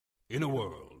In a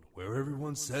world where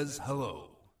everyone says hello,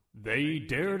 they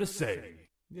dare to say,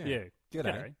 g'day. Yeah,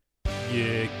 g'day.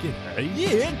 Yeah, g'day!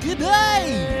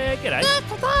 Yeah,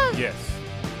 g'day. Yes.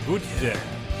 Good day.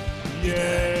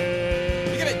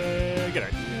 Yeah. G'day.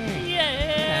 G'day.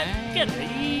 Yeah.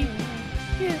 G'day.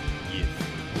 Yeah.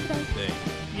 Day.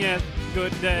 Yeah.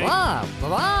 Good day. Wow,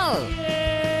 wow!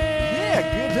 Yeah.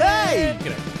 Yeah,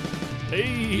 g'day! G'day.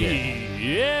 Hey.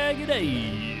 Yeah.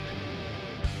 G'day.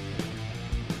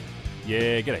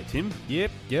 Yeah. G'day, Tim.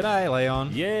 Yep, g'day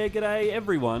Leon. Yeah. G'day,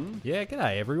 everyone. Yeah,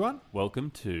 g'day everyone. Welcome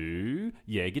to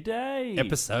Yeah. G'day.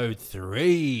 Episode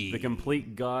 3. The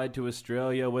complete guide to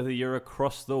Australia, whether you're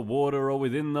across the water or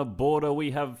within the border,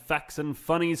 we have facts and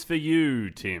funnies for you,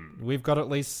 Tim. We've got at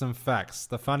least some facts.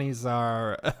 The funnies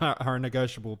are a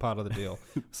negotiable part of the deal.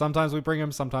 Sometimes we bring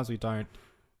them, sometimes we don't.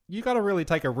 You got to really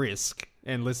take a risk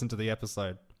and listen to the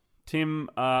episode. Tim,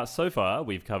 so far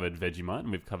we've covered Vegemite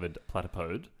and we've covered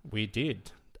Platypode. We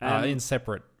did. And- In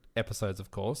separate episodes, of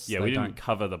course. Yeah, They we don't didn't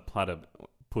cover the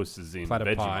platypuses in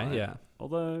platypi, Vegemite. yeah.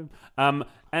 Although,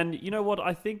 and you know what?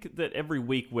 I think that every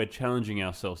week we're challenging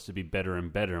ourselves to be better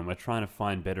and better, and we're trying to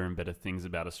find better and better things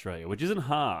about Australia, which isn't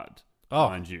hard,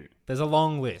 mind you. There's a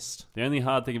long list. The only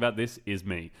hard thing about this is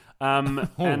me.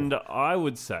 And I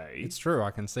would say... It's true.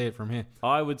 I can see it from here.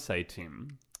 I would say,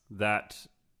 Tim, that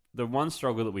the one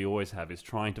struggle that we always have is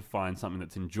trying to find something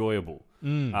that's enjoyable.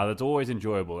 That's always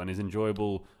enjoyable and is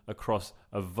enjoyable across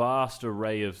a vast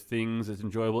array of things. It's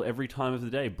enjoyable every time of the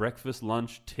day. Breakfast,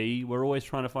 lunch, tea. We're always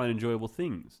trying to find enjoyable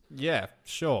things. Yeah,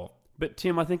 sure. But,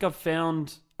 Tim, I think I've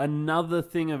found another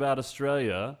thing about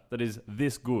Australia that is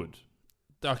this good.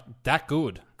 That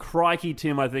good. Crikey,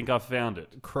 Tim, I think I've found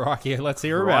it. Crikey, let's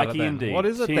hear about it Crikey then. indeed. What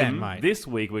is it Tim, then, mate? This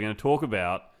week we're going to talk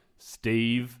about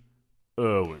Steve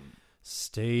Irwin.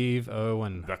 Steve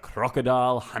Irwin. The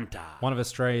Crocodile Hunter. One of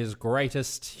Australia's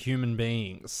greatest human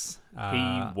beings.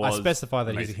 was I specify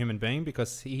that he's a amazing. human being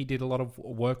because he did a lot of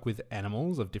work with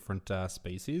animals of different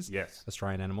species. Yes.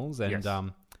 Australian animals. And Yes.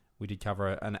 we did cover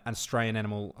an Australian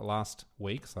animal last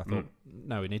week. So I thought,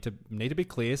 no, we need to be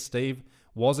clear. Steve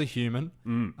was a human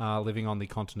living on the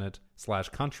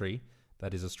continent/country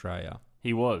that is Australia.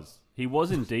 He was. He was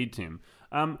indeed, Tim.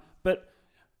 But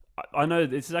I know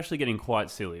this is actually getting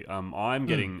quite silly. I'm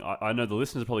getting... I know the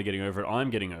listeners are probably getting over it. I'm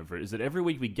getting over it. Is that every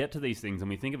week we get to these things and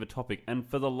we think of a topic, and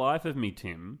for the life of me,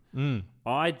 Tim,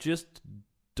 I just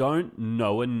don't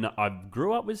know enough. I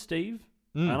grew up with Steve,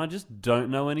 and I just don't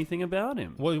know anything about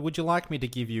him. Well, would you like me to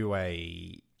give you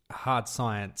a hard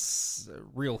science,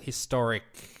 real historic,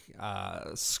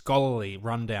 scholarly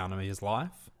rundown of his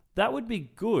life? That would be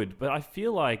good, but I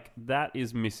feel like that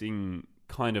is missing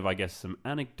kind of, I guess, some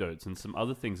anecdotes and some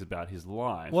other things about his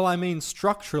life. Well, I mean,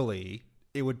 structurally,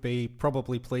 it would be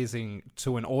probably pleasing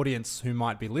to an audience who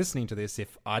might be listening to this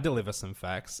if I deliver some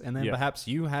facts, and then Yeah. perhaps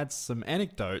you had some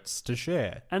anecdotes to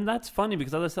share. And that's funny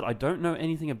because, as I said, I don't know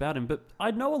anything about him, but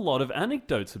I know a lot of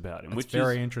anecdotes about him, It's which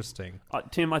very is... interesting.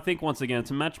 Tim, I think, once again,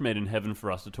 it's a match made in heaven for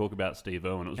us to talk about Steve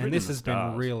Irwin. It was And written this in the has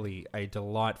stars. been really a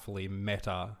delightfully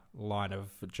meta line of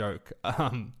joke.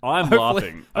 I'm hopefully-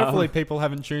 laughing. Hopefully people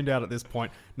haven't tuned out at this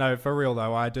point. No, for real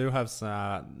though, I do have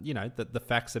some, the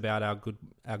facts about our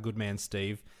good man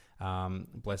Steve.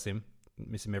 Bless him.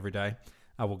 Miss him every day.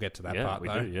 I will get to that Yeah, part we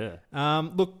though. do, yeah.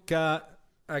 Look,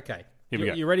 okay. Here we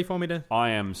go. You ready for me to I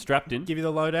am strapped in. give you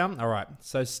the lowdown? All right.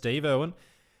 So Steve Irwin,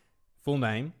 full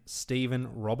name, Stephen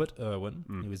Robert Irwin.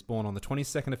 He was born on the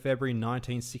 22nd of February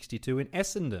 1962 in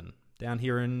Essendon, down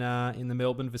here in the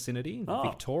Melbourne vicinity, Oh.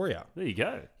 Victoria. There you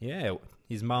go. Yeah,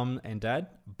 his mum and dad,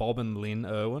 Bob and Lynn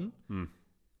Irwin.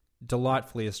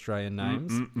 Delightfully Australian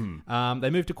names. They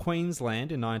moved to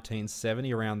Queensland in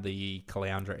 1970 around the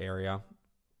Caloundra area.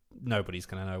 Nobody's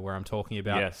going to know where I'm talking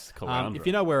about. Yes, Caloundra. If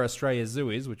you know where Australia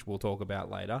Zoo is, which we'll talk about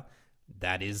later,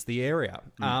 that is the area.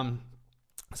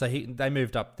 So they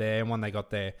moved up there, and when they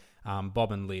got there,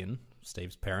 Bob and Lynn,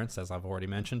 Steve's parents, as I've already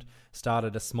mentioned,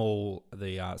 started the small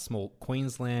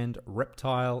Queensland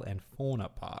Reptile and Fauna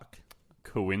Park.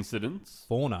 Coincidence?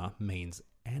 Fauna means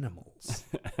animals.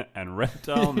 And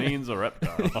reptile means a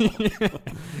reptile.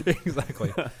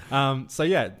 Exactly. So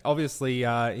yeah, obviously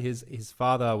his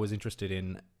father was interested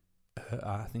in,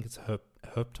 I think it's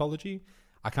herpetology.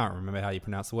 I can't remember how you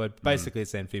pronounce the word. Basically,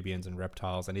 it's amphibians and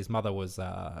reptiles, and his mother was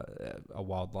a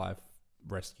wildlife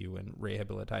rescue and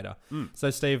rehabilitator. So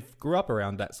Steve grew up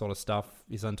around that sort of stuff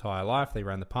his entire life. They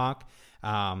ran the park,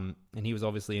 and he was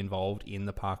obviously involved in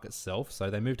the park itself. So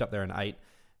they moved up there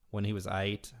when he was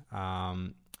 8.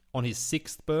 On his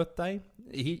 6th birthday,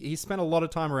 he spent a lot of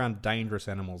time around dangerous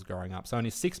animals growing up. So on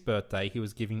his 6th birthday, he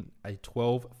was given a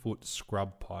 12-foot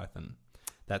scrub python.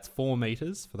 That's 4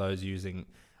 meters for those using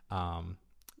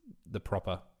the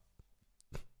proper.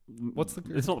 What's the?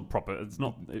 It's not proper. It's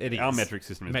not. It Our is. metric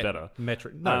system is better.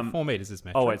 Metric. No, 4 meters is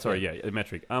metric. Oh wait, sorry. Yeah,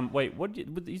 metric. Wait. What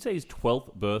did you say? His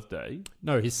 12th birthday?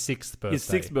 No, his 6th birthday. His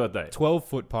 6th birthday.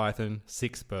 12-foot python,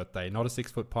 6th birthday. Not a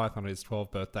 6-foot python on his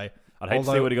 12th birthday. I'd hate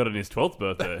to see what he got on his 12th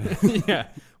birthday. Yeah.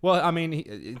 Well, I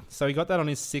mean, so he got that on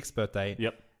his 6th birthday.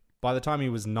 Yep. By the time he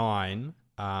was 9,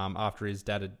 after his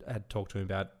dad had talked to him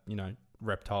about,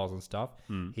 reptiles and stuff,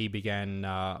 he began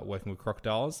working with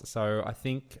crocodiles. So I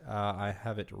think I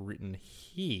have it written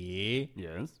here.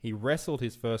 Yes. He wrestled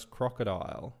his first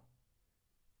crocodile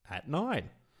at 9.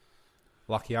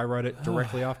 Lucky I wrote it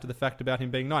directly after the fact about him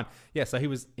being 9. Yeah, so he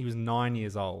was 9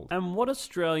 years old. And what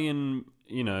Australian,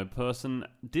 person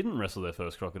didn't wrestle their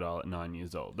first crocodile at 9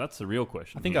 years old? That's the real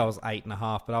question. I think I was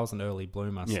 8.5, but I was an early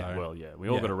bloomer. Yeah, so. well, yeah. We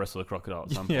all got to wrestle a crocodile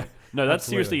at some point. Yeah, No, that's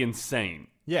absolutely. seriously insane.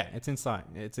 Yeah, it's insane.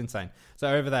 It's insane. So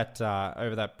over that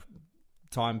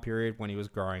time period when he was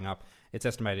growing up, it's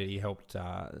estimated he helped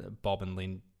Bob and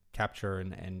Lynn capture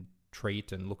and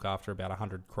treat and look after about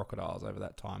 100 crocodiles over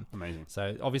that time. Amazing.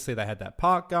 So obviously they had that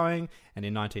park going, and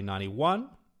in 1991,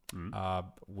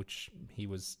 which he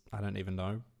was, I don't even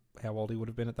know how old he would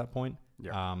have been at that point.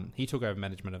 Yeah. He took over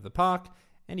management of the park,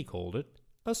 and he called it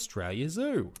Australia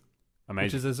Zoo. Amazing.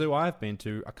 Which is a zoo I've been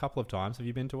to a couple of times. Have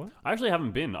you been to it? I actually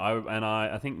haven't been.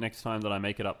 I think next time that I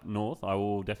make it up north, I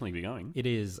will definitely be going. It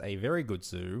is a very good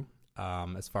zoo,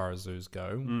 as far as zoos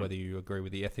go. Whether you agree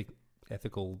with the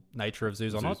ethical nature of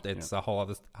zoos or not, it's a whole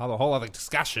other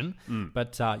discussion.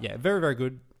 But yeah, very, very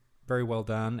good, very well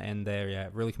done, and they're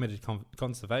really committed to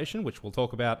conservation, which we'll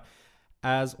talk about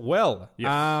as well. Yes.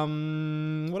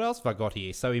 What else have I got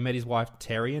here? So he met his wife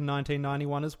Terry in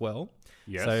 1991 as well.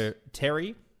 Yes. So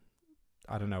Terry,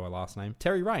 I don't know her last name.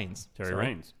 Terry Raines. Terry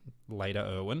Raines. Later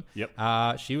Irwin.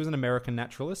 Yep. She was an American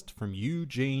naturalist from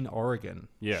Eugene, Oregon.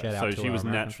 Yeah. Shout out So to she our was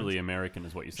American naturally friends. American,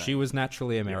 is what you're saying. She was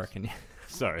naturally American. Yes.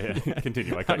 Sorry. Yeah.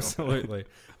 Continue. I cut you off. Absolutely.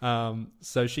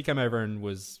 So she came over and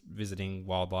was visiting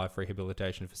wildlife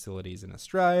rehabilitation facilities in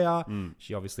Australia.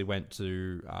 She obviously went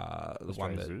to the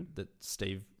one that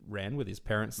Steve ran with his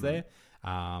parents there.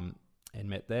 And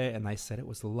met there, and they said it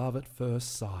was love at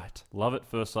first sight. Love at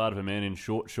first sight of a man in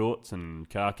short shorts and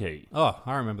khaki. Oh,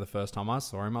 I remember the first time I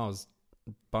saw him. I was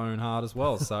bone hard as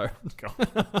well. So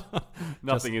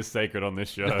Nothing is sacred on this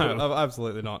show. No,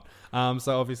 absolutely not.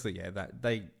 So obviously, yeah, that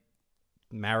they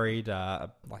married.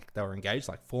 Like they were engaged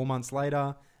like 4 months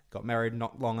later. Got married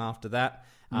not long after that.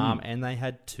 And they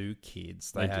had 2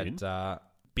 kids. They had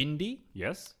Bindi.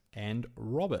 Yes. And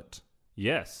Robert.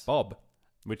 Yes. Bob.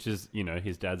 Which is,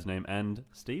 his dad's name and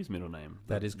Steve's middle name.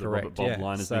 That is the correct. Robert Bob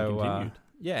line has been continued.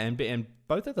 Yeah, and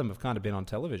both of them have kind of been on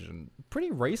television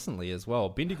pretty recently as well.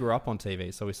 Bindi grew up on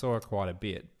TV, so we saw her quite a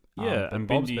bit. Yeah, and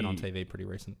Bob's been on TV pretty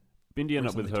recent. Bindi ended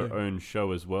up with her recently too. own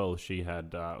show as well. She had,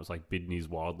 it was like Bidney's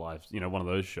Wildlife, one of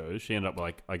those shows. She ended up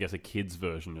like, I guess, a kid's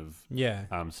version of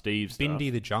Steve's stuff.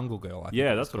 Bindi the Jungle Girl, I think.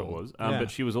 Yeah, that's what it was. Yeah.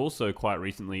 But she was also quite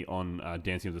recently on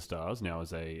Dancing with the Stars, now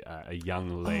as a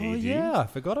young lady. Oh, yeah, I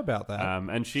forgot about that.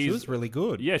 And she was really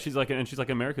good. Yeah, she's like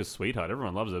America's sweetheart.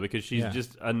 Everyone loves her because she's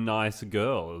just a nice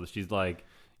girl. She's like,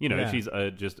 she's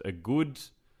just a good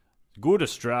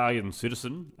Australian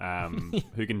citizen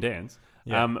who can dance.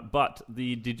 Yeah. But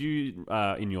did you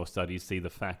in your studies see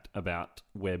the fact about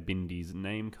where Bindi's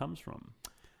name comes from?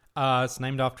 It's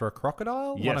named after a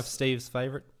crocodile. Yes. One of Steve's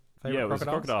favorite Yeah, it was a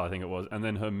crocodiles. crocodile, I think it was. And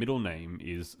then her middle name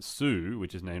is Sue,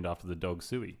 which is named after the dog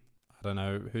Suey. I don't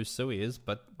know who Suey is,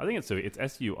 but I think it's Suey. It's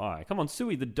Sui. Come on,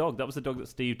 Suey, the dog. That was the dog that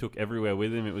Steve took everywhere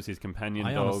with him. It was his companion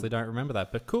I dog. honestly don't remember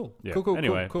that. But cool. Yeah. Cool.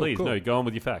 Anyway, please, cool. no, go on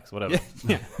with your facts, whatever.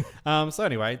 Yeah. So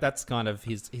anyway, that's kind of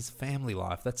his family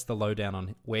life. That's the lowdown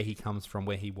on where he comes from,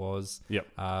 where he was, Yep.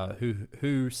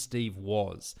 who Steve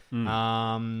was.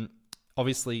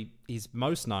 Obviously, he's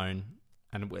most known,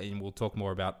 and we'll talk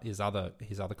more about his other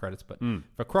credits, but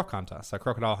for Croc Hunter. So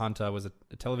Crocodile Hunter was a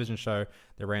television show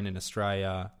that ran in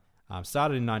Australia.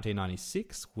 Started in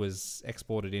 1996, was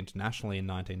exported internationally in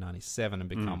 1997, and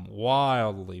became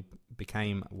wildly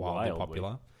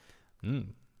popular.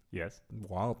 Yes.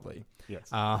 Wildly. Yes.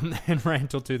 And ran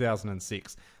until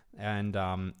 2006. And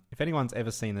if anyone's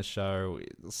ever seen the show,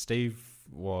 Steve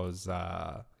was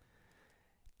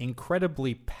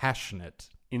incredibly passionate.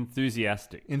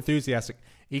 Enthusiastic.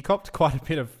 He copped quite a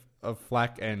bit of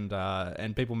flack,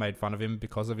 and people made fun of him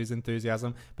because of his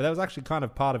enthusiasm. But that was actually kind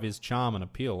of part of his charm and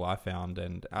appeal, I found,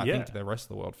 and I think the rest of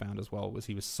the world found as well, was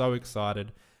he was so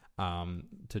excited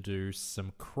to do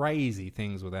some crazy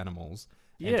things with animals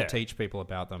and to teach people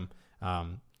about them.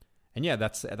 and yeah,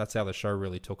 that's how the show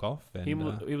really took off. And He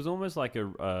was almost like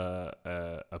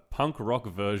a punk rock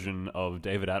version of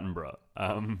David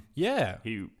Attenborough. yeah,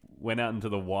 He went out into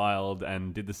the wild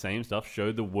and did the same stuff,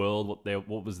 showed the world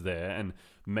what was there, and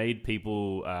made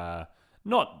people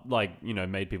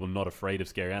made people not afraid of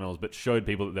scary animals, but showed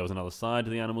people that there was another side to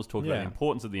the animals, talked about the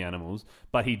importance of the animals.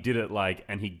 But he did it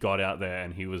and he got out there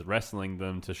and he was wrestling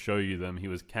them to show you them. He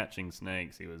was catching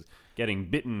snakes. He was getting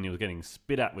bitten. He was getting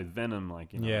spit at with venom.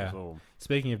 It was all...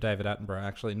 Speaking of David Attenborough,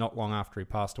 actually, not long after he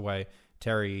passed away,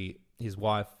 Terry, his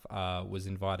wife, was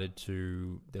invited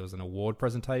to... There was an award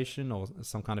presentation or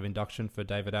some kind of induction for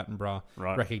David Attenborough,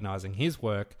 recognizing his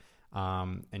work.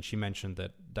 And she mentioned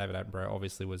that David Attenborough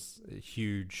obviously was a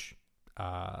huge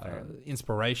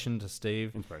inspiration to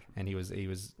Steve. And he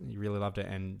really loved it.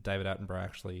 And David Attenborough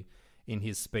actually, in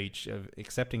his speech of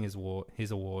accepting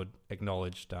his award,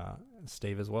 acknowledged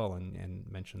Steve as well, and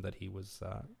mentioned that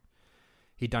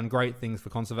he'd done great things for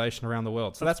conservation around the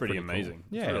world. So that's pretty amazing.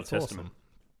 Cool. Yeah, it's a real testament.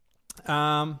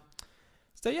 Awesome.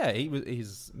 So yeah,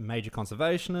 he's major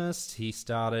conservationist. He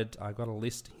started, I got a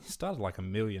list, he started like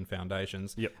 1 million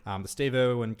foundations. Yep. The Steve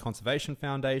Irwin Conservation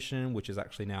Foundation, which is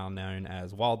actually now known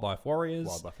as Wildlife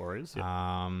Warriors.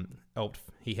 Yep.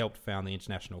 He helped found the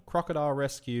International Crocodile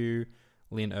Rescue,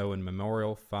 Lynn Irwin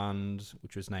Memorial Fund,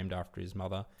 which was named after his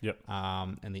mother. Yep.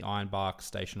 And the Ironbark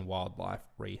Station Wildlife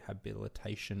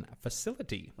Rehabilitation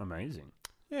Facility. Amazing.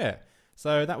 Yeah.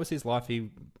 So that was his life. He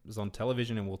was on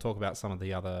television, and we'll talk about some of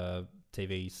the other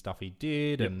TV stuff he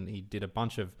did. Yep. And he did a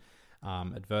bunch of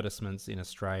advertisements in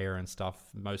Australia and stuff.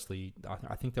 Mostly,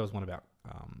 I think there was one about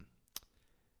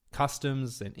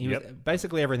customs, and he was,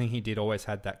 basically everything he did always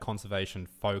had that conservation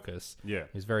focus. Yeah,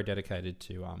 he was very dedicated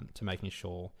to making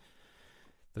sure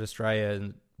that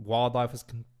Australian wildlife was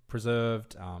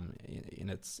preserved in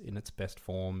its best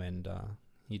form, and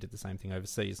he did the same thing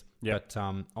overseas. Yep. But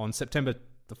on September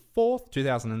the 4th,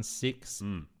 2006,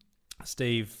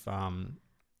 Steve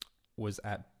was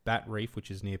at Bat Reef, which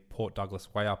is near Port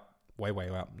Douglas, way up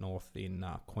north in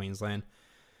Queensland,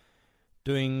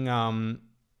 doing...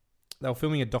 they were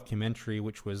filming a documentary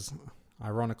which was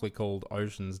ironically called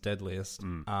Ocean's Deadliest.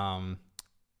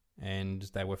 And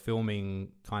they were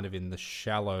filming kind of in the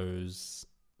shallows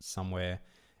somewhere,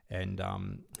 and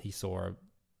he saw a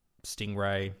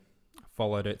stingray,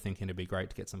 followed it, thinking it'd be great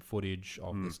to get some footage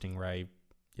of the stingray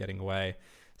getting away.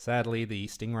 Sadly, the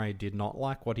stingray did not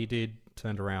like what he did,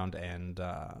 turned around and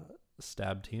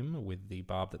stabbed him with the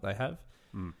barb that they have.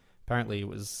 Apparently it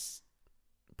was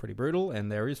pretty brutal,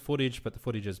 and there is footage, but the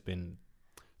footage has been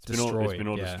destroyed. It's been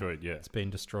all destroyed, yeah. It's been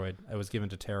destroyed. It was given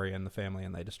to Terry and the family,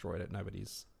 and they destroyed it.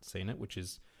 Nobody's seen it, which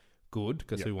is good,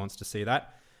 because who wants to see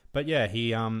that? But yeah,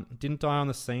 he didn't die on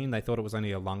the scene. They thought it was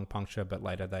only a lung puncture, but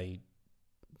later they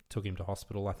took him to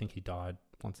hospital. I think he died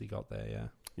once he got there, yeah.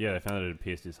 Yeah, they found that it had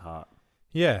pierced his heart.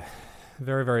 Yeah,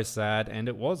 very, very sad. And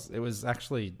it was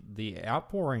actually the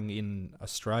outpouring in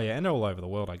Australia and all over the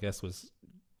world, I guess, was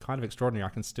kind of extraordinary. I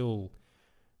can still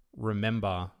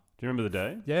remember... Do you remember the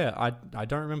day? Yeah, I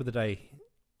don't remember the day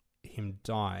him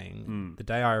dying. The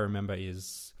day I remember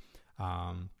is...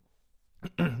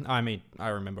 I mean, I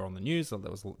remember on the news that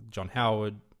there was John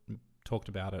Howard talked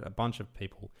about it. A bunch of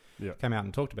people came out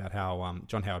and talked about how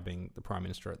John Howard, being the Prime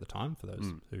Minister at the time, for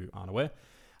those who aren't aware,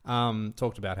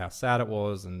 talked about how sad it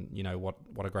was, and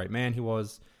what a great man he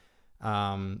was.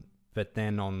 But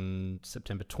then on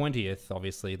September 20th,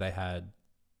 obviously they had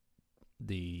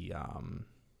the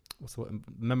what's the word?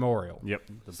 Memorial.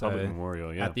 Yep, the public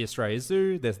memorial. Yeah, at the Australia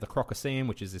Zoo, there's the Crocoseum,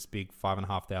 which is this big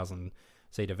 5,500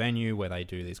 seater venue where they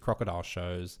do these crocodile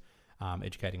shows,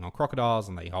 educating on crocodiles,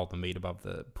 and they hold the meat above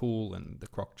the pool, and the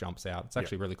croc jumps out. It's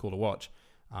actually really cool to watch.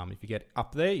 If you get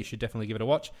up there, you should definitely give it a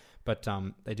watch. But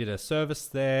they did a service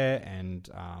there, and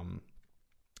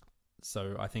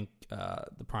so I think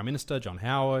the Prime Minister, John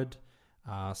Howard,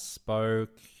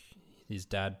 spoke. His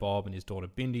dad, Bob, and his daughter,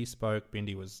 Bindi, spoke.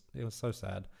 Bindi it was so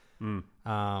sad.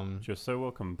 She was so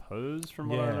well composed from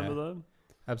what I remember, though.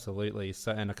 Absolutely.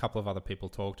 So, and a couple of other people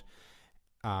talked.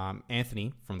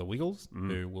 Anthony from the Wiggles,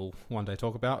 who we'll one day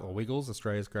talk about, or Wiggles,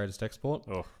 Australia's greatest export.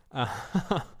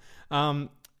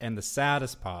 And the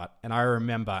saddest part, and I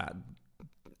remember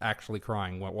actually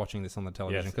crying while watching this on the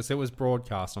television, because it was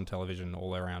broadcast on television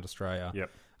all around Australia.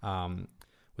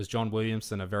 Was John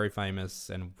Williamson, a very famous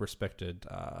and respected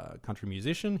country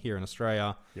musician here in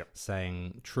Australia,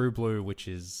 sang True Blue, which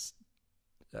is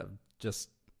just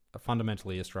a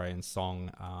fundamentally Australian song.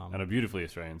 And a beautifully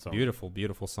Australian song. Beautiful,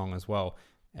 beautiful song as well.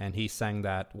 And he sang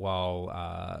that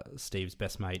while Steve's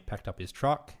best mate packed up his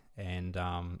truck and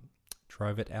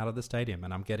drove it out of the stadium.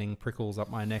 And I'm getting prickles up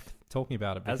my neck talking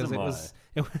about it, because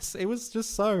it was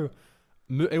just so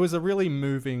it was a really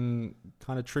moving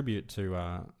kind of tribute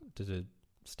to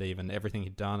Steve and everything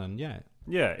he'd done, and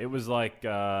Yeah, it was like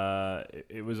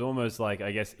it was almost like,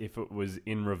 I guess, if it was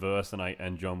in reverse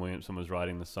and John Williamson was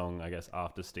writing the song, I guess,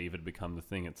 after Steve had become the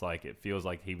thing. It's like it feels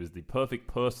like he was the perfect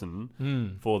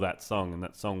person for that song, and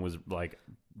that song was like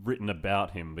written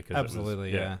about him because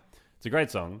absolutely, it was, it's a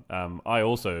great song. I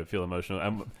also feel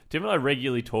emotional. Tim and I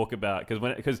regularly talk about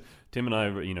because Tim and I,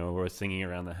 were singing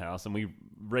around the house, and we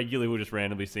regularly were just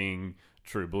randomly singing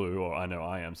True Blue, or I Know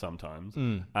I Am sometimes.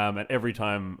 And every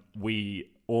time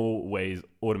we always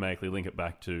automatically link it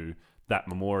back to that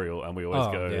memorial, and we always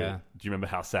go, do you remember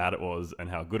how sad it was and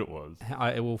how good it was?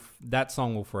 That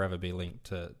song will forever be linked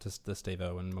to the Steve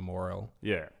Irwin memorial.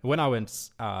 Yeah. When I went,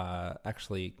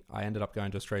 actually, I ended up going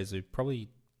to Australia Zoo probably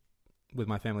with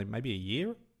my family maybe a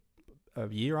year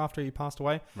after he passed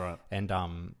away. Right. And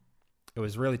it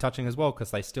was really touching as well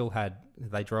because he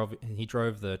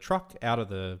drove the truck out of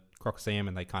the Crocoseum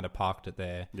and they kind of parked it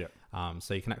there. Yeah.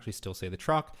 So you can actually still see the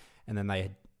truck. And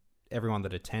then everyone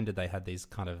that attended, they had these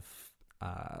kind of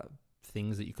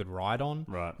things that you could ride on.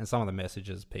 Right. And some of the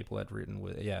messages people had written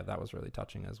that was really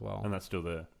touching as well. And that's still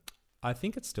there. I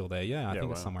think it's still there. Yeah. I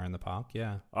think it's somewhere in the park.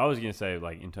 Yeah. I was going to say,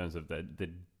 like, in terms of the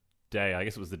day, I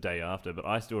guess it was the day after, but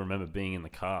I still remember being in the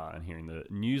car and hearing the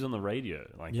news on the radio.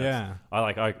 Like,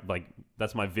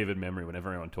 that's my vivid memory whenever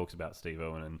anyone talks about Steve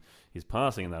Irwin and his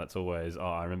passing, and that it's always,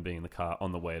 I remember being in the car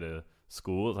on the way to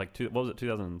school. It was like, what was it,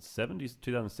 2007,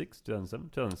 2006, 2007,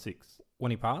 2006?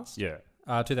 When he passed? Yeah.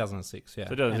 2006, yeah.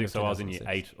 So 2006, so I was in year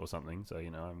 8 or something, so,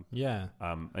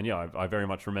 I very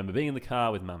much remember being in the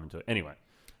car with Mum and two.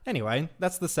 Anyway,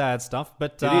 that's the sad stuff,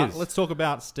 but let's talk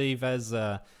about Steve as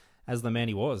the man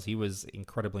he was. He was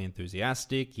incredibly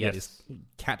enthusiastic. He had his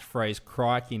catchphrase,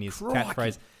 Crikey, and his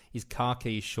catchphrase, his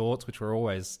khaki shorts, which were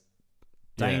always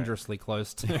dangerously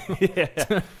close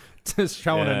to, to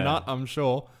showing a nut, I'm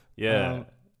sure. Yeah.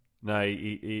 No,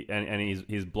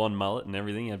 his blonde mullet and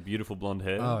everything. He had beautiful blonde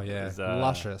hair. Oh, yeah.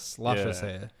 Luscious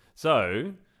hair.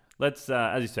 So, let's,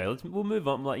 as you say, we'll move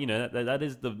on. Like, that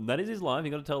is his life.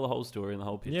 You got to tell the whole story and the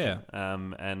whole picture.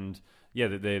 Yeah.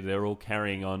 They're all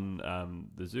carrying on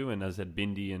the zoo, and as I said,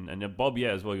 Bindi and Bob,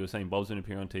 as well. You were saying Bob's going to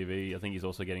appear on TV. I think he's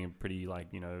also getting a pretty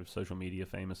social media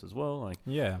famous as well.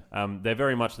 They're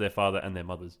very much their father and their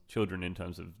mother's children in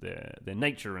terms of their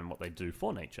nature and what they do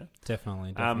for nature.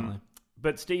 Definitely.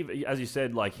 But Steve, as you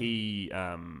said, he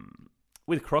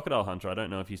with Crocodile Hunter, I don't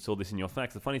know if you saw this in your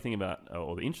facts. The funny thing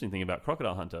or the interesting thing about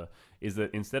Crocodile Hunter is that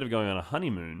instead of going on a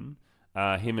honeymoon,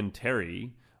 him and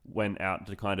Terry went out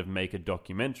to kind of make a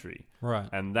documentary. Right.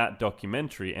 And that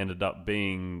documentary ended up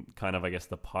being kind of, I guess,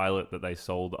 the pilot that they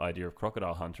sold the idea of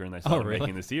Crocodile Hunter, and they started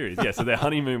making the series. Yeah, so their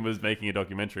honeymoon was making a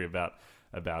documentary about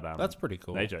that's pretty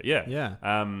cool. nature. Yeah.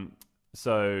 Yeah.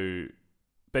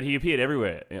 But he appeared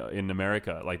everywhere in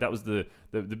America. Like, that was the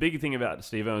big thing about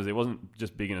Steve Irwin, was he wasn't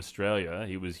just big in Australia,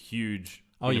 he was huge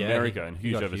in America and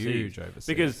huge overseas.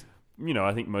 Because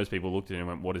I think most people looked at him and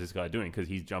went, what is this guy doing? Because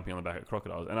he's jumping on the back of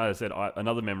crocodiles. And as I said,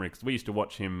 another memory, because we used to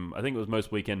watch him, I think it was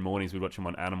most weekend mornings, we'd watch him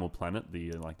on Animal Planet,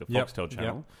 the Foxtel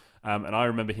channel. And I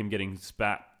remember him getting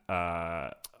spat,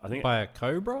 I think by a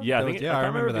cobra? Yeah, I can't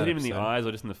remember if it hit him in the eyes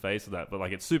or just in the face of that. But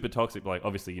it's super toxic. Like,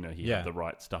 obviously, he had the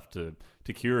right stuff to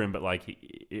cure him, but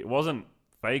it wasn't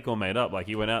fake or made up. Like,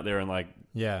 he went out there and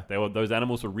those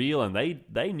animals were real, and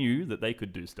they knew that they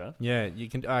could do stuff. Yeah,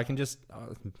 I can just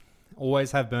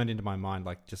always have burned into my mind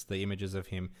just the images of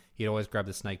him. He'd always grab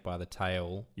the snake by the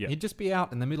tail. Yeah. He'd just be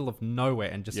out in the middle of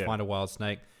nowhere and just find a wild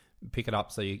snake, pick it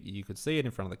up so you could see it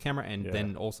in front of the camera, and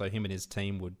then also him and his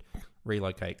team would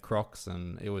relocate crocs,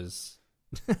 and it was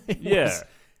was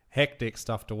hectic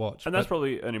stuff to watch. And that's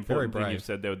probably an important thing you've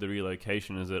said there with the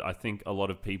relocation, is that I think a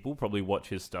lot of people probably watch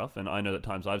his stuff, and I know that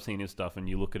times I've seen his stuff and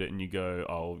you look at it and you go,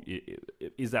 oh,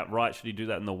 is that right? Should he do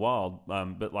that in the wild?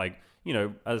 But as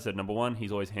I said, number one,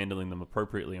 he's always handling them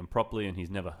appropriately and properly, and he's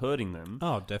never hurting them.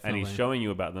 Oh, definitely. And he's showing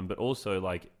you about them, but also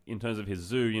in terms of his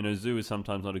zoo, zoo is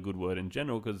sometimes not a good word in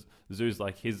general, because zoos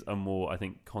his are more, I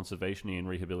think, conservation-y and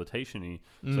rehabilitation-y.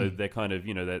 So they're kind of,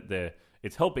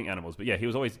 it's helping animals. But he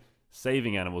was always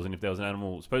saving animals, and if there was an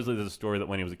animal, supposedly there's a story that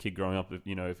when he was a kid growing up, if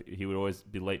he would always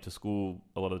be late to school,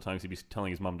 a lot of the times he'd be telling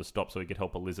his mum to stop so he could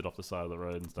help a lizard off the side of the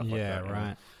road and stuff like that.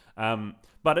 Yeah, right.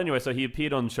 But anyway, so he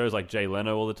appeared on shows like Jay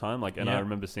Leno all the time, and I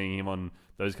remember seeing him on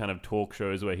those kind of talk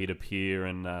shows where he'd appear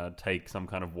and take some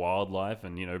kind of wildlife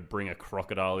and bring a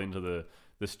crocodile into the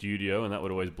studio, and that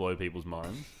would always blow people's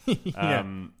minds.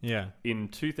 In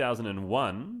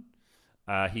 2001,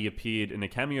 he appeared in a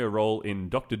cameo role in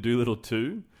Dr. Dolittle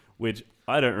 2, which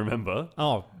I don't remember.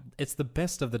 Oh, it's the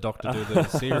best of the Dr. Dolittle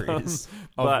series,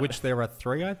 of which there are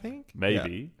 3, I think.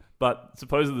 Maybe. But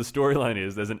supposedly the storyline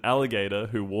is there's an alligator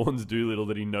who warns Doolittle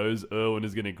that he knows Irwin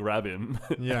is going to grab him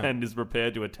and is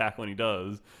prepared to attack when he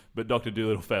does. But Dr.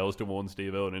 Doolittle fails to warn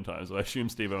Steve Irwin in time. So I assume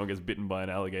Steve Irwin gets bitten by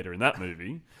an alligator in that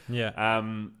movie. Yeah.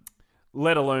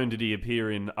 Let alone did he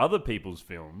appear in other people's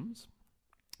films.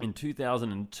 In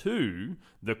 2002,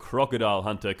 the Crocodile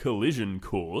Hunter Collision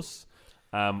Course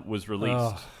was released.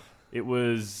 Oh. It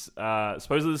was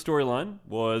supposedly the storyline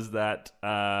was that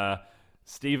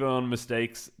Steve Irwin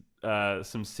mistakes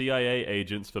some CIA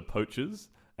agents for poachers,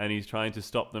 and he's trying to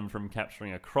stop them from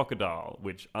capturing a crocodile,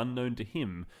 which, unknown to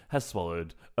him, has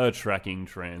swallowed a tracking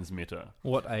transmitter.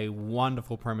 What a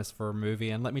wonderful premise for a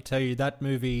movie. And let me tell you, that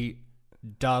movie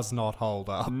does not hold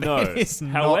up. No. It's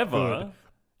not However, good.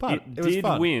 But it was did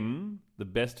fun. win the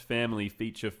Best Family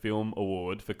Feature Film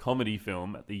Award for Comedy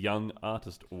Film at the Young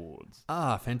Artist Awards.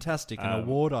 Ah, fantastic. An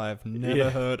award I've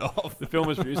never heard of. The film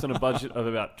was produced on a budget of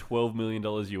about $12 million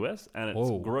US, and it's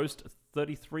Whoa. grossed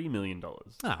 $33 million.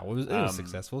 Ah, well, it was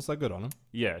successful, so good on him.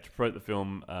 Yeah, to promote the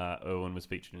film, Irwin was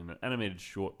featured in an animated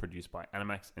short produced by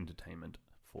Animax Entertainment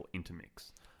for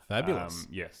Intermix. Fabulous.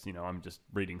 Yes, I'm just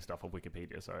reading stuff off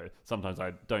Wikipedia, so sometimes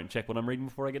I don't check what I'm reading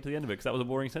before I get to the end of it, because that was a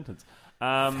boring sentence.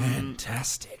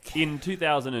 Fantastic. In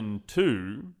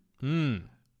 2002,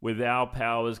 with our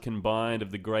powers combined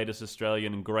of the greatest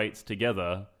Australian greats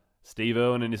together, Steve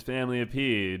Irwin and his family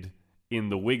appeared in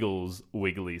the Wiggles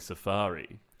Wiggly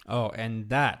Safari. Oh, and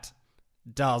that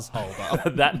does hold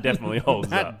up. That definitely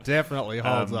holds up. That definitely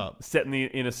holds up. Set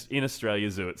in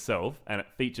Australia Zoo itself, and it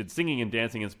featured singing and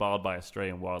dancing inspired by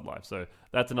Australian wildlife. So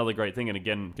that's another great thing. And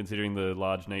again, considering the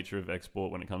large nature of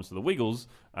export when it comes to the Wiggles,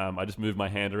 I just moved my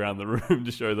hand around the room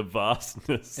to show the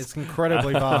vastness. It's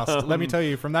incredibly vast. Let me tell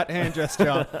you, from that hand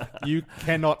gesture, you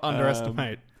cannot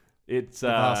underestimate It's the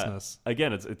vastness.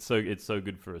 Again, it's so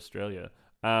good for Australia.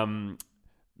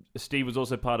 Steve was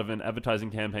also part of an advertising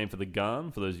campaign for the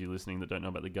Garn. For those of you listening that don't know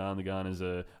about the Garn is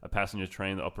a passenger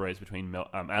train that operates between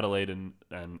Adelaide and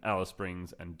Alice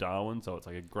Springs and Darwin. So it's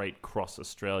like a great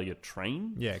cross-Australia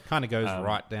train. Yeah, it kind of goes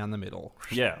right down the middle.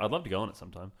 Yeah, I'd love to go on it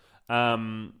sometime.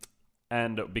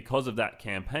 And because of that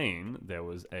campaign, there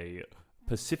was a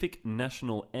Pacific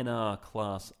National NR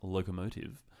class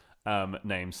locomotive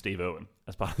named Steve Irwin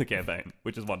as part of the campaign,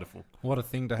 which is wonderful. What a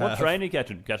thing to have. What train are you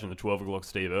catching? Catching the 12 o'clock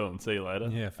Steve Irwin. See you later.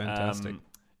 Yeah, fantastic.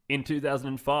 In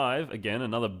 2005, again,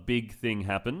 another big thing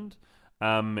happened.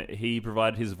 He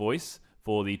provided his voice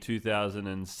for the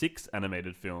 2006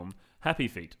 animated film Happy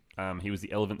Feet. He was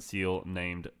the elephant seal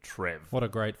named Trev. What a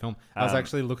great film. I was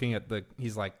actually looking at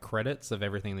his credits of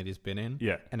everything that he's been in.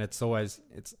 Yeah. And it's always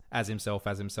as himself,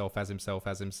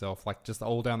 like just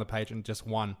all down the page and just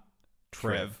one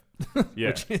Trev. Yeah.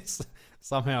 Which is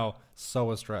somehow so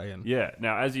Australian. Yeah.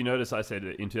 Now, as you notice, I said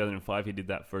in 2005 he did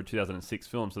that for a 2006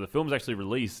 film. So the film was actually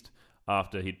released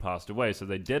after he'd passed away. So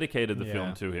they dedicated the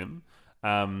film to him.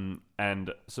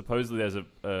 And supposedly there's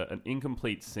an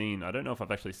incomplete scene. I don't know if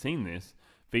I've actually seen this,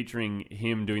 featuring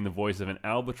him doing the voice of an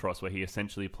albatross where he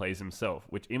essentially plays himself,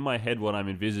 which in my head what I'm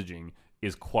envisaging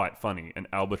is quite funny, an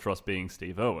albatross being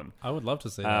Steve Irwin. I would love to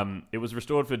see that. It was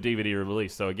restored for DVD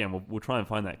release, so again, we'll try and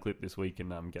find that clip this week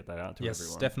and get that out to everyone.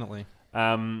 Yes, definitely.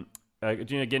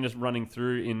 Again, just running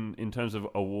through in terms of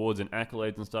awards and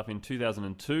accolades and stuff, in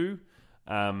 2002,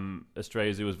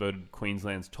 Australia Zoo was voted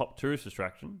Queensland's top tourist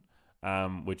attraction,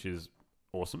 which is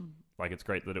awesome. Like, it's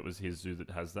great that it was his zoo that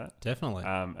has that. Definitely.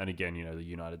 And again, the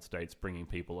United States bringing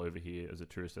people over here as a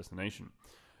tourist destination.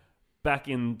 Back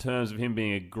in terms of him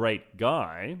being a great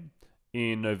guy,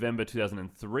 in November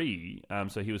 2003,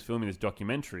 so he was filming this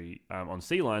documentary on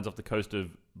sea lions off the coast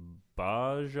of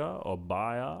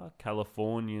Baja,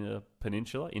 California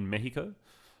Peninsula in Mexico.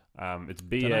 It's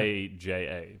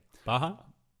Baja.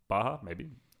 Baja, maybe.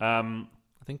 I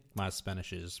think my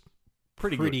Spanish is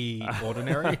pretty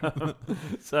ordinary.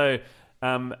 So,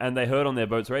 and they heard on their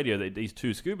boat's radio that these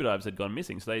two scuba divers had gone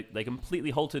missing. So they completely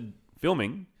halted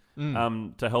filming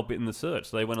to help in the search.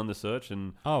 So they went on the search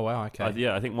and... Oh, wow, okay.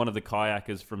 I think one of the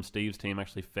kayakers from Steve's team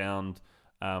actually found...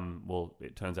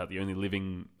 it turns out the only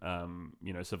living,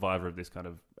 survivor of this kind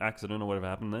of accident or whatever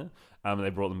happened there. They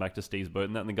brought them back to Steve's boat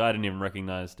and the guy didn't even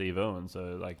recognize Steve Irwin.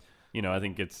 So, I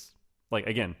think it's...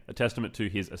 again, a testament to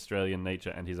his Australian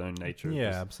nature and his own nature.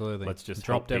 Yeah, absolutely. Let's just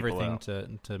dropped help people everything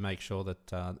out. to make sure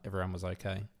that everyone was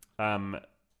okay. In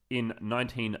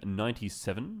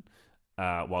 1997,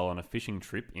 while on a fishing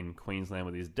trip in Queensland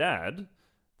with his dad,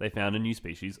 they found a new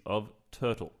species of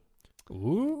turtle.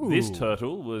 Ooh. This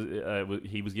turtle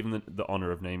he was given the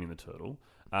honor of naming the turtle,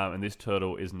 and this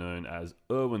turtle is known as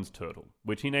Irwin's turtle,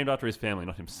 which he named after his family,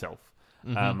 not himself.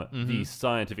 The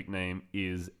scientific name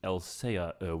is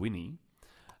Elsea irwini.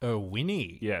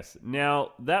 Winnie. Yes.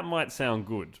 Now, that might sound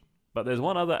good, but there's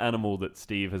one other animal that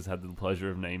Steve has had the pleasure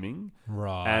of naming.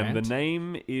 Right. And the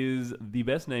name is the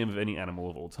best name of any animal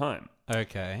of all time.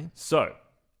 Okay. So,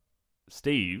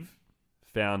 Steve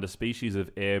found a species of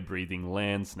air-breathing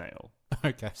land snail.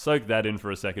 Okay. Soak that in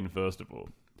for a second, first of all.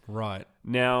 Right.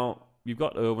 Now, you've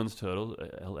got Irwin's turtle,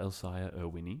 Elsaya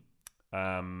Irwini.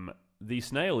 The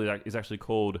snail is actually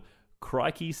called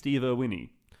Crikey Steve Irwini.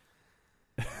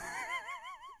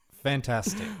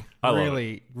 Fantastic. I love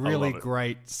really, it. really love it.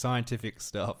 great scientific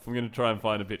stuff. I'm going to try and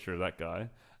find a picture of that guy.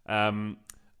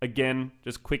 Again,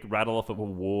 just quick rattle off of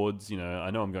awards.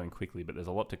 I know I'm going quickly, but there's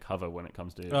a lot to cover when it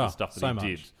comes to the stuff that so he much.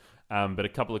 did. But a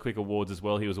couple of quick awards as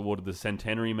well. He was awarded the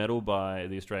Centenary Medal by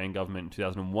the Australian government in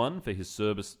 2001 for his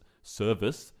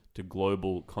service to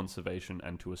global conservation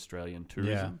and to Australian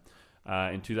tourism.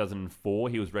 In 2004,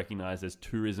 he was recognised as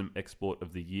Tourism Export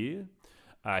of the Year.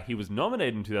 He was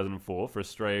nominated in 2004 for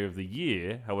Australia of the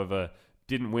Year, however,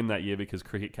 didn't win that year because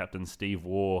cricket captain Steve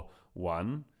Waugh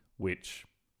won, which,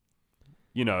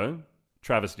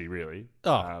 travesty, really.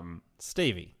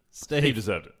 Stevie. Steve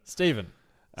deserved it. Stephen.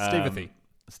 Stivothy.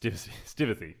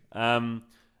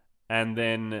 And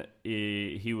then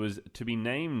he was to be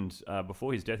named,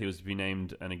 before his death, he was to be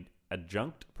named an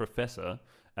adjunct professor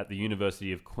at the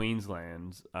University of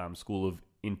Queensland's School of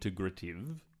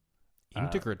Integrative.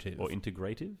 Integrative. Or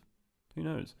integrative? Who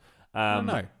knows? I don't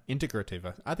know.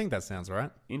 Integrative. I think that sounds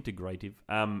right. Integrative.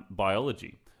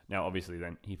 Biology. Now, obviously,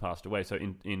 then he passed away. So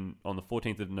on the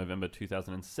 14th of November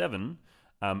 2007,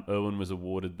 Irwin was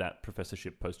awarded that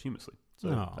professorship posthumously. So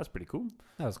that's pretty cool.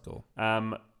 That was cool.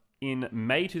 In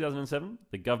May 2007,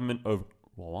 the government of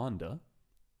Rwanda,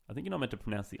 I think you're not meant to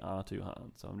pronounce the R too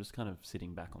hard, so I'm just kind of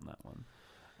sitting back on that one.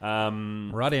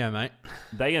 Rightio, mate.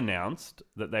 They announced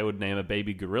that they would name a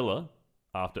baby gorilla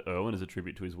after Irwin as a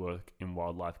tribute to his work in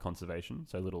wildlife conservation.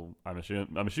 So I'm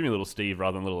assuming little Steve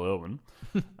rather than little Irwin.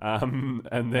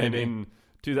 And then in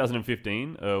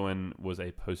 2015, Irwin was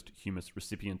a posthumous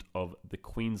recipient of the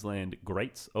Queensland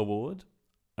Greats Award,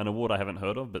 an award I haven't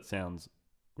heard of but sounds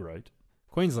great.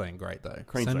 Queensland great though.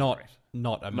 Queensland so great.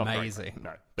 not Not amazing. great.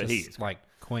 No, but just he is great. like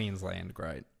Queensland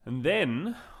great. And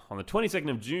then, on the 22nd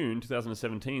of June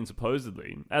 2017,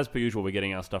 supposedly, as per usual, we're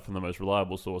getting our stuff from the most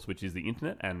reliable source, which is the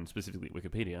internet, and specifically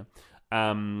Wikipedia.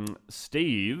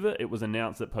 Steve, it was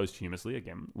announced that posthumously,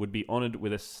 again, would be honoured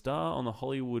with a star on the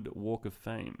Hollywood Walk of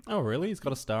Fame. Oh, really? He's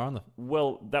got a star on the...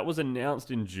 Well, that was announced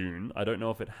in June. I don't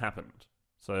know if it happened.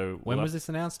 So when was this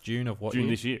announced? June of what June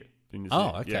year? this year.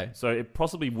 Okay. Yeah. So it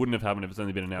possibly wouldn't have happened if it's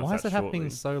only been announced. Why is it shortly. happening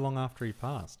so long after he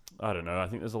passed? I don't know. I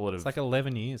think there's a lot of... It's like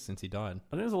 11 years since he died.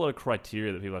 I think there's a lot of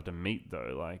criteria that people have to meet,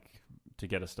 though, like to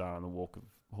get a star on the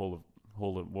Hall of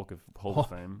Walk of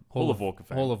Fame. Hall of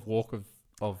Walk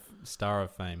of Star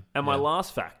of Fame. And my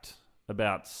last fact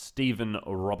about Stephen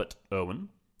Robert Irwin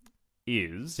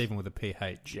is... Stephen with a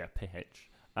PH. Yeah, PH.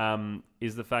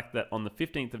 Is the fact that on the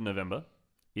 15th of November,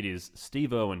 it is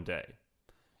Steve Irwin Day.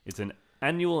 It's an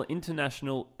annual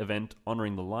international event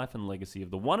honouring the life and legacy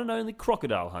of the one and only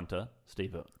crocodile hunter,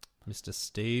 Steve Irwin. Mr.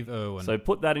 Steve Irwin. So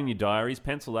put that in your diaries,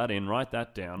 pencil that in, write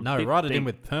that down. No, write it in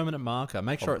with permanent marker.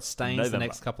 Make sure it stains November. the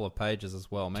next couple of pages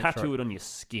as well. Tattoo it on your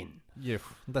skin. Yeah,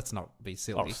 let's not be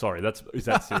silly. Oh, sorry. Is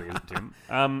that silly, is it, Tim?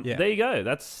 Yeah. There you go.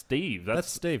 That's Steve. That's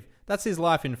Steve. That's his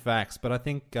life in facts. But I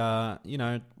think,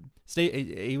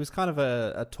 Steve, he was kind of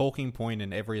a talking point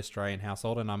in every Australian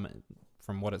household. And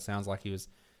from what it sounds like, he was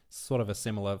sort of a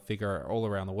similar figure all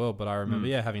around the world. But I remember,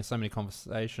 having so many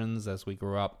conversations as we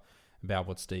grew up about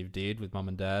what Steve did with mum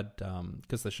and dad,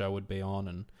 because the show would be on,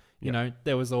 and you know,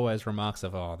 there was always remarks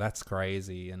of, "Oh, that's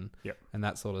crazy," and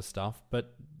that sort of stuff.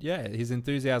 But yeah, his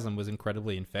enthusiasm was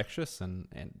incredibly infectious, and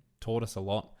taught us a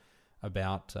lot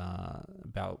about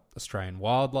Australian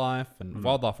wildlife and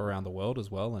wildlife around the world as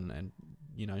well, and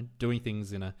you know, doing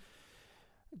things in a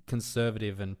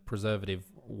conservative and preservative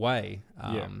way.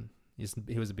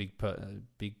 He was a big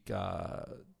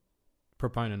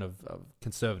proponent of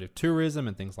conservative tourism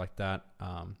and things like that.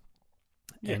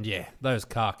 And those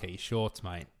khaki shorts,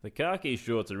 mate. The khaki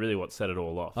shorts are really what set it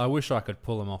all off. I wish I could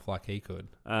pull them off like he could.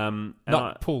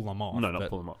 Not pull them off. No, not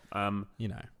pull them off. You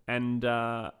know. And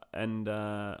I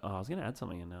was going to add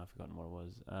something and now I've forgotten what it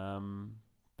was.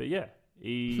 But yeah,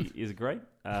 he is great.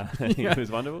 He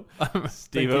was wonderful.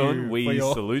 Steve Irwin, we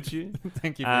salute you.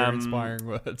 Thank you for your inspiring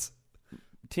words.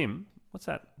 Tim, what's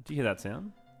that? Do you hear that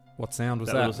sound? What sound was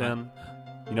that? Little sound.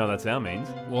 You know what that sound means?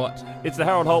 What? It's the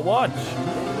Harold Holt Watch.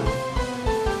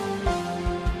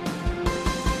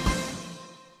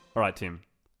 All right, Tim.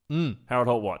 Harold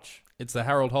Holt Watch. It's the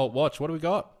Harold Holt Watch. What do we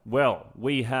got? Well,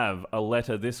 we have a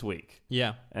letter this week,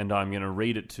 Yeah, and I'm going to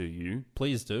read it to you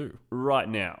please do. right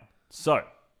now. So,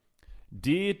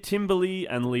 dear Timberly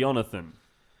and Leonathan.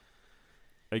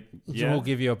 We'll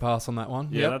give you a pass on that one.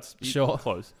 Yeah, Yep, that's sure.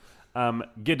 close.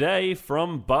 G'day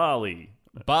from Bali.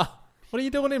 What are you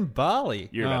doing in Bali?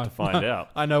 You're about to find out.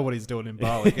 I know what he's doing in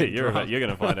Bali. You're going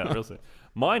to find out real soon.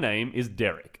 My name is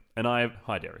Derek, and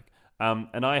hi Derek.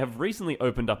 And I have recently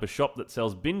opened up a shop that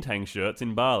sells bintang shirts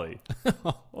in Bali.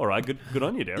 All right, good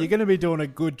on you, Derek. You're going to be doing a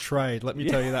good trade, let me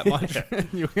tell you that much.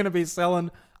 You're going to be selling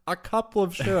a couple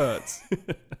of shirts.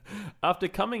 After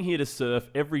coming here to surf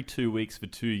every 2 weeks for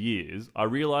 2 years, I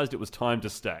realized it was time to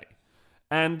stay.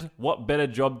 And what better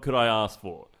job could I ask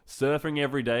for? Surfing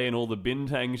every day in all the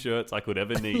bintang shirts I could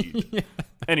ever need. Yeah.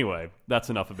 Anyway,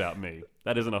 that's enough about me.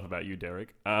 That is enough about you,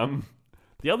 Derek.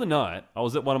 The other night, I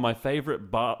was at one of my favourite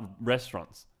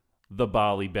restaurants, the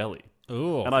Bali Belly.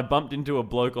 Ooh. And I bumped into a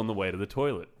bloke on the way to the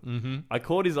toilet. Mm-hmm. I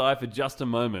caught his eye for just a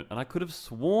moment, and I could have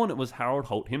sworn it was Harold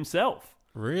Holt himself.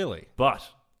 Really? But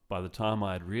by the time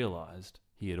I had realised,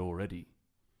 he had already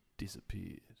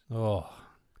disappeared. Oh,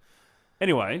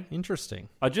 Anyway, interesting.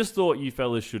 I just thought you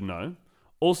fellas should know.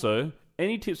 Also,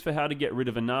 any tips for how to get rid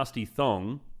of a nasty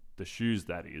thong, the shoes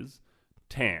that is,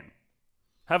 tan?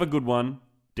 Have a good one,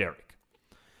 Derek.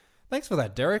 Thanks for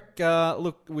that, Derek.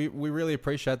 Look, we really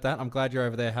appreciate that. I'm glad you're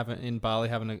over there in Bali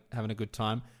having a good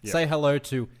time. Yep. Say hello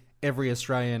to every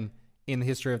Australian in the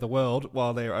history of the world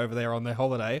while they're over there on their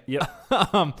holiday. Yep.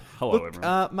 Hello,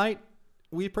 everyone. mate.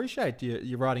 We appreciate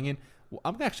you writing in.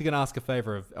 I'm actually going to ask a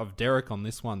favour of Derek on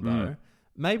this one, though.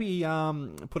 Maybe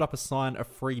put up a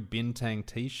free Bintang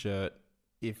T-shirt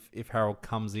if Harold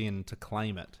comes in to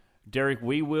claim it. Derek,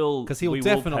 we will... Because he'll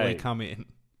definitely come in.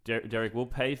 Derek, we'll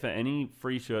pay for any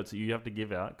free shirts that you have to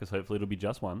give out, because hopefully it'll be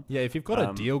just one. Yeah, if you've got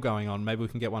a deal going on, maybe we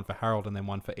can get one for Harold and then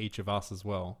one for each of us as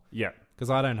well. Yeah.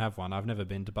 Because I don't have one. I've never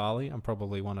been to Bali. I'm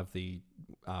probably one of the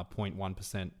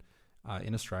 0.1%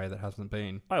 in Australia that hasn't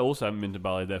been. I also haven't been to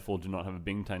Bali, therefore do not have a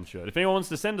Bintang shirt. If anyone wants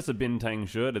to send us a Bintang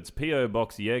shirt, it's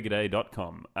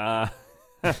poboxyesterday.com.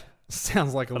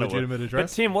 Sounds like a legitimate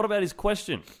address. But Tim, what about his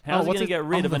question? How's he going to get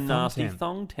rid of a nasty tan?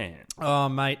 thong tan? Oh,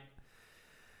 mate.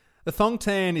 The thong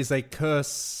tan is a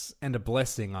curse and a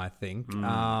blessing, I think.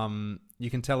 You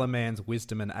can tell a man's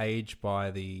wisdom and age by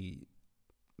the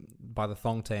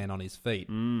thong tan on his feet.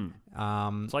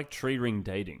 It's like tree ring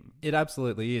dating. It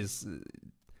absolutely is.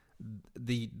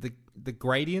 The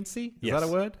gradiency, is that a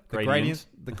word? Gradient.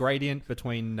 The gradient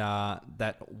between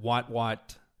that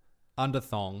white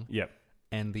underthong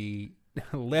and the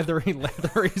leathery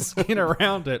skin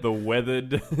around it. The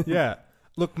weathered. Yeah.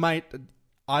 Look, mate,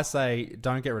 I say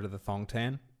don't get rid of the thong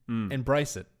tan.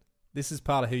 Embrace it. This is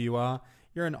part of who you are.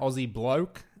 You're an Aussie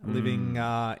bloke living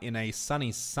in a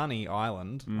sunny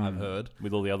island, I've heard.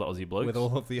 With all the other Aussie blokes. With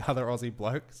all of the other Aussie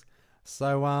blokes.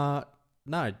 So,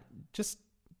 no,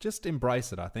 just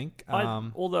embrace it, I think.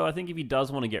 Although I think if he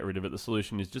does want to get rid of it, the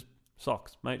solution is just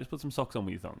socks, mate. Just put some socks on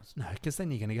with your thongs. No, because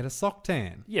then you're going to get a sock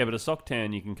tan. Yeah, but a sock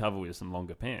tan you can cover with some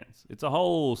longer pants. It's a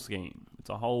whole scheme. It's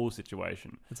a whole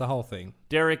situation. It's a whole thing.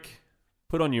 Derek,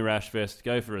 put on your rash vest,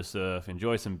 go for a surf,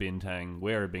 enjoy some bintang,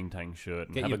 wear a bintang shirt,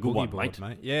 and Get have your a good boogie one, board,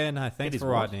 mate. Yeah, no, thanks his for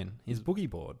what? writing in. His boogie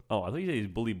board. Oh, I thought you said he's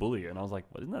bully, and I was like,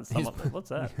 isn't that something? What's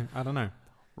that? I don't know.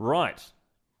 Right.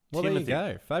 Well, Timothy. there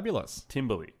you go. Fabulous.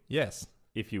 Timberly, Yes.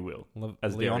 if you will.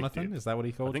 As Derek Leonathan, did. is that what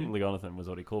he I called think you? Leonathan was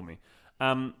what he called me.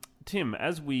 Tim,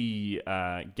 as we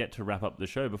get to wrap up the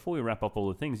show, before we wrap up all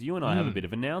the things, you and I have a bit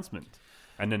of an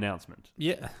announcement.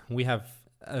 Yeah, we have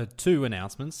 2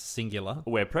 announcements, singular.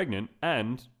 We're pregnant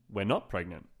and we're not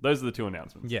pregnant. Those are the 2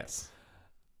 announcements. Yes.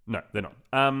 No, they're not.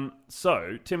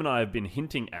 So, Tim and I have been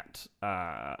hinting at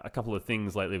a couple of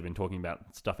things lately. We've been talking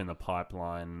about stuff in the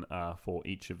pipeline for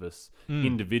each of us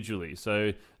individually.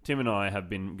 So, Tim and I have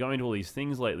been going to all these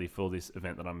things lately for this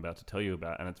event that I'm about to tell you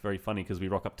about. And it's very funny because we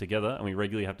rock up together and we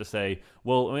regularly have to say,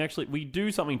 well, we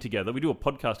do something together. We do a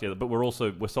podcast together, but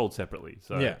we're sold separately.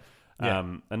 So, Yeah.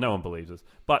 And no one believes us.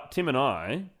 But Tim and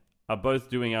I are both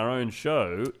doing our own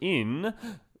show in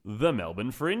the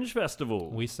Melbourne Fringe Festival.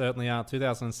 We certainly are.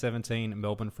 2017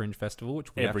 Melbourne Fringe Festival,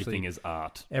 which we Everything is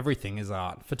art. Everything is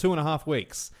art for 2.5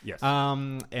 weeks. Yes.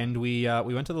 And we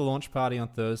went to the launch party on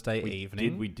Thursday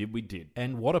evening. We did.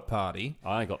 And what a party!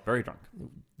 I got very drunk.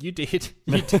 You did.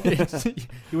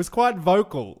 It was quite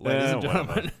vocal, ladies and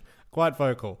whatever. gentlemen. Quite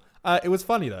vocal. It was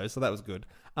funny though, so that was good.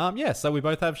 So we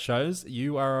both have shows.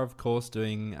 You are, of course,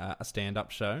 doing a stand-up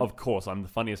show. Of course, I'm the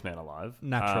funniest man alive.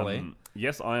 Naturally.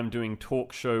 Yes, I am doing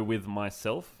talk show with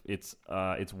myself. It's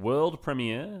world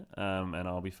premiere, and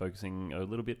I'll be focusing a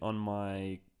little bit on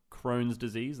my Crohn's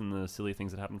disease and the silly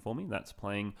things that happen for me. That's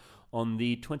playing on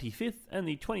the 25th and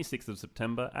the 26th of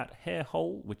September at Hare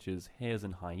Hole, which is Hares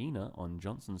and Hyena on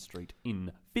Johnson Street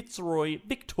in Fitzroy,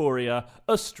 Victoria,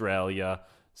 Australia.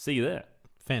 See you there.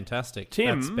 Fantastic.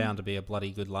 Tim, that's bound to be a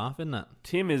bloody good laugh, isn't it?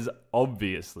 Tim is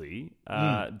obviously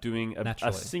doing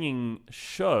a singing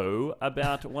show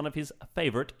about one of his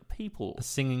favourite people. A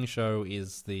singing show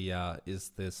is the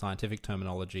scientific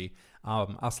terminology.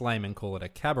 Us laymen call it a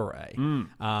cabaret.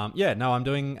 I'm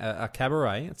doing a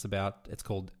cabaret. It's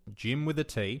called Jim with a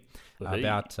T,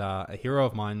 about a hero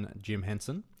of mine, Jim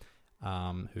Henson,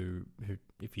 who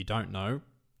if you don't know,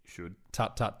 should.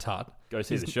 Tut. Go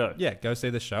see the show. Yeah, go see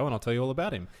the show, and I'll tell you all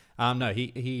about him.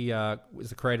 He was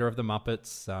the creator of the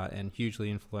Muppets and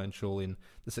hugely influential in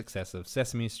the success of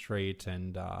Sesame Street.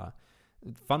 And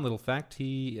fun little fact,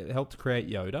 he helped create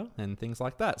Yoda and things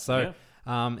like that. So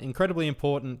incredibly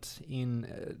important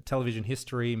in television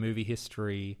history, movie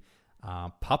history,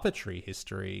 puppetry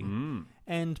history,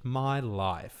 and my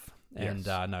life. And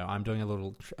I'm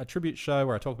doing a tribute show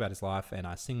where I talk about his life and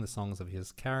I sing the songs of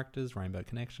his characters, Rainbow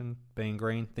Connection, Being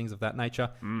Green, things of that nature.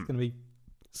 It's going to be,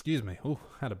 excuse me,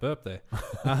 had a burp there.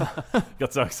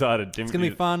 Got so excited. It's going to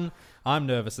be fun. I'm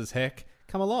nervous as heck.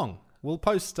 Come along. We'll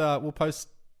post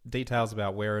details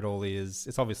about where it all is.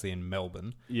 It's obviously in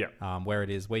Melbourne. Yeah. Where it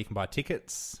is, where you can buy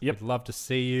tickets. Yep. We'd love to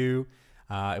see you.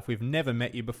 If we've never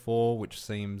met you before, which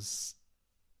seems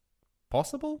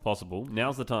possible.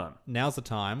 Now's the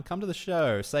time. Come to the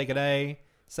show. Say g'day.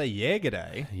 Say yeah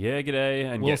g'day. Yeah g'day.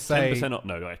 And we'll get say 10% off.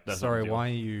 No, wait. That's sorry, why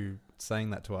are you saying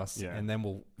that to us? Yeah. And then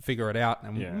we'll figure it out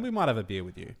and we might have a beer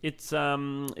with you. It's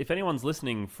if anyone's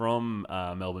listening from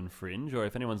Melbourne Fringe, or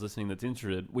if anyone's listening that's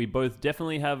interested, we both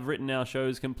definitely have written our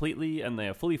shows completely, and they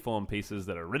are fully formed pieces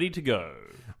that are ready to go.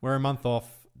 We're a month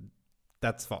off.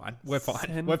 That's fine. We're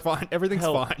fine. We're fine. Everything's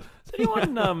fine.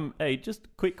 Anyone? Hey, just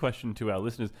quick question to our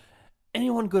listeners.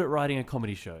 Anyone good at writing a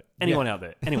comedy show? Anyone out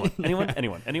there?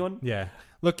 Anyone? Yeah.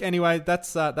 Look, anyway,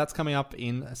 that's coming up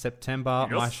in September.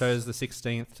 Yes. My show's the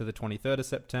 16th to the 23rd of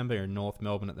September in North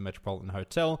Melbourne at the Metropolitan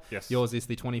Hotel. Yes. Yours is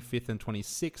the 25th and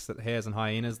 26th at Hares and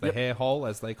Hyenas, the Hare Hole,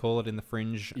 as they call it in the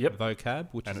Fringe vocab,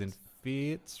 which is in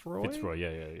Fitzroy.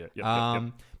 Yeah.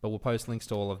 But we'll post links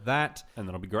to all of that. And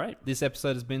that'll be great. This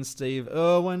episode has been Steve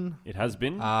Irwin. It has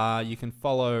been. You can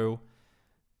follow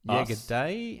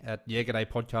Yeagerday at Yeagerday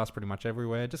Podcast pretty much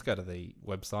everywhere. Just go to the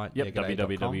website.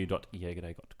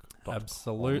 www.yeagerday.com.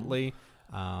 Absolutely.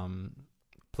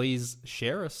 Please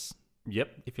share us.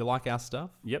 Yep. If you like our stuff.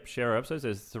 Yep, share our episodes.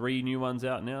 There's 3 new ones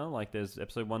out now. Like there's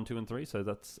episode 1, 2, and 3. So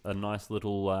that's a nice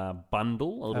little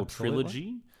bundle, a little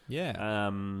trilogy. Yeah.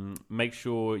 Make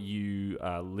sure you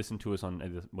listen to us on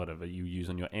either whatever you use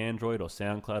on your Android or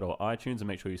SoundCloud or iTunes, and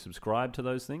make sure you subscribe to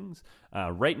those things.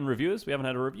 Rate and review us. We haven't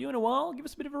had a review in a while. Give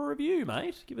us a bit of a review,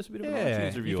 mate. Give us a bit of an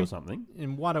iTunes review or something.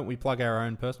 And why don't we plug our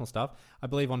own personal stuff? I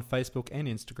believe on Facebook and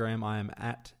Instagram I am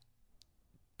at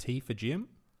T for Jim.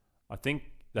 I think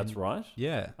that's right.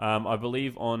 Yeah. I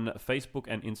believe on Facebook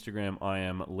and Instagram I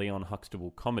am Leon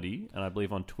Huxtable Comedy, and I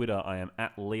believe on Twitter I am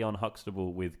at Leon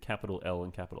Huxtable with capital L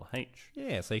and capital H.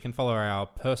 Yeah, so you can follow our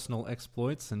personal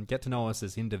exploits and get to know us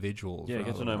as individs. Yeah,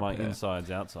 get to know my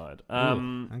insides outside.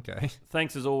 Okay.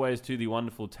 Thanks as always to the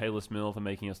wonderful Teylor Smirl for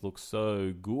making us look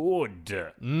so good.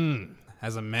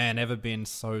 Has a man ever been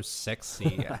so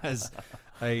sexy as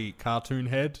a cartoon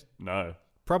head? No.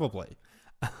 Probably.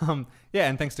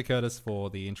 And thanks to Curtis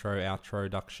for the intro,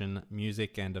 outro-duction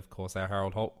music, and of course our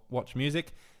Harold Holt Watch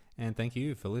music. And thank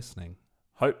you for listening.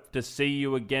 Hope to see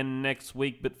you again next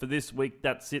week, but for this week,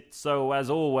 that's it. So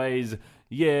as always,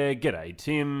 yeah, g'day,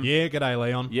 Tim. Yeah, g'day,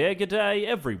 Leon. Yeah, g'day,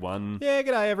 everyone. Yeah,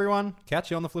 g'day, everyone.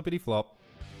 Catch you on the flippity flop.